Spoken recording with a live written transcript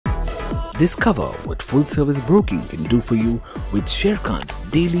Discover what full-service broking can do for you with Sharekhan's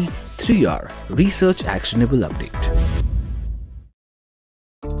daily 3-hour Research Actionable Update.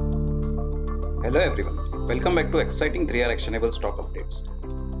 Hello everyone, welcome back to exciting 3-hour actionable stock updates.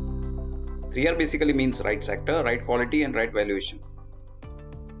 3R basically means right sector, right quality and right valuation.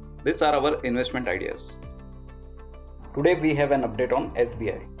 These are our investment ideas. Today we have an update on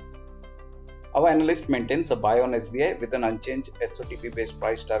SBI. Our analyst maintains a buy on SBI with an unchanged SOTP based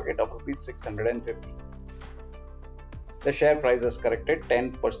price target of Rs 650. The share price has corrected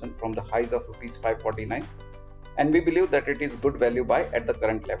 10% from the highs of Rs 549 and we believe that it is good value buy at the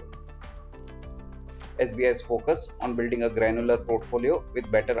current levels. SBI's focus on building a granular portfolio with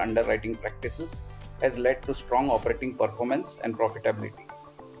better underwriting practices has led to strong operating performance and profitability.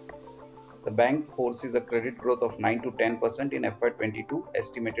 The bank foresees a credit growth of 9 to 10% in FY22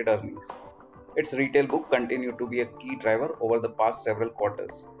 estimated earnings. Its retail book continued to be a key driver over the past several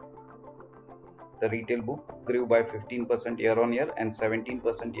quarters. The retail book grew by 15% year-on-year and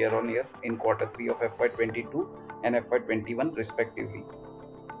 17% year-on-year in Q3 of FY22 and FY21 respectively.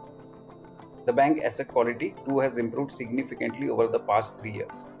 The bank asset quality too has improved significantly over the past 3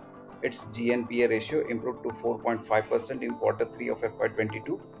 years. Its GNPA ratio improved to 4.5% in Q3 of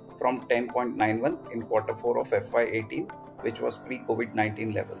FY22 from 10.91 in Q4 of FY18, which was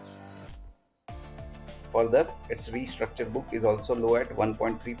pre-COVID-19 levels. Further, its restructured book is also low at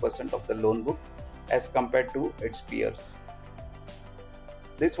 1.3% of the loan book as compared to its peers.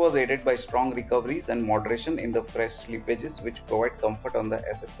 This was aided by strong recoveries and moderation in the fresh slippages, which provide comfort on the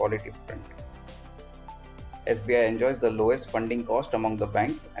asset quality front. SBI enjoys the lowest funding cost among the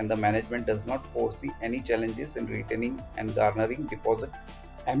banks and the management does not foresee any challenges in retaining and garnering deposit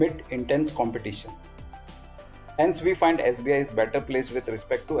amid intense competition. Hence, we find SBI is better placed with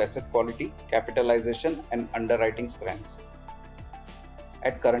respect to asset quality, capitalization and underwriting strengths.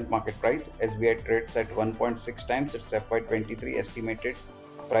 At current market price, SBI trades at 1.6 times its FY23 estimated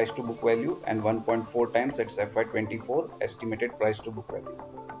price to book value and 1.4 times its FY24 estimated price to book value.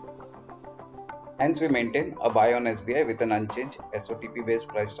 Hence, we maintain a buy on SBI with an unchanged SOTP based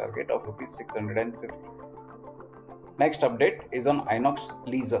price target of Rs 650. Next update is on INOX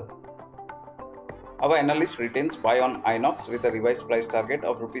Leisure. Our analyst retains buy on INOX with a revised price target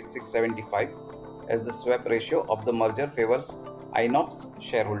of Rs 675 as the swap ratio of the merger favors INOX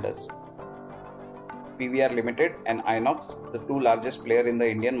shareholders. PVR Limited and INOX, the two largest players in the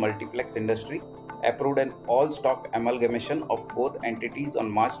Indian multiplex industry, approved an all-stock amalgamation of both entities on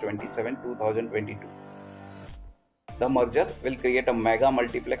March 27, 2022. The merger will create a mega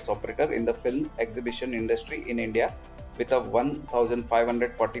multiplex operator in the film exhibition industry in India with a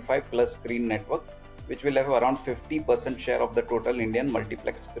 1,545 plus screen network, which will have around 50% share of the total Indian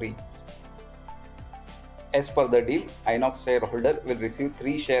multiplex screens. As per the deal, INOX shareholder will receive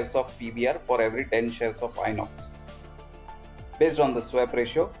 3 shares of PVR for every 10 shares of INOX. Based on the swap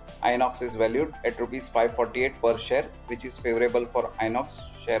ratio, INOX is valued at Rs 548 per share, which is favorable for INOX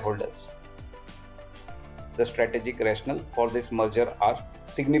shareholders. The strategic rationale for this merger are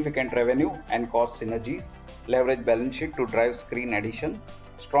significant revenue and cost synergies, leverage balance sheet to drive screen addition,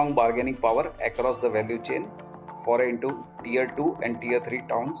 strong bargaining power across the value chain, foray into Tier 2 and Tier 3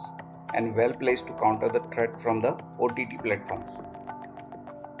 towns, and well placed to counter the threat from the OTT platforms.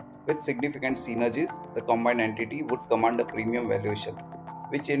 With significant synergies, the combined entity would command a premium valuation,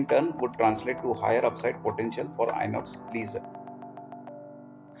 which in turn would translate to higher upside potential for INOX Leisure.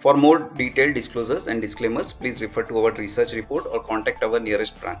 For more detailed disclosures and disclaimers, please refer to our research report or contact our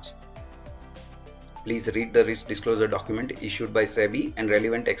nearest branch. Please read the risk disclosure document issued by SEBI and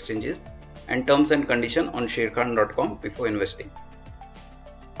relevant exchanges and terms and conditions on sharekhan.com before investing.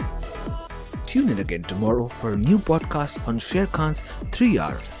 Tune in again tomorrow for a new podcast on Sharekhan's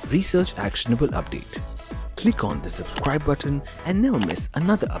 3-hour Research Actionable Update. Click on the subscribe button and never miss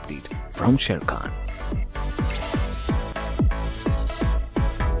another update from Sharekhan.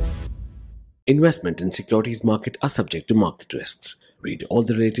 Investment in securities market are subject to market risks. Read all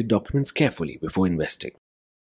the related documents carefully before investing.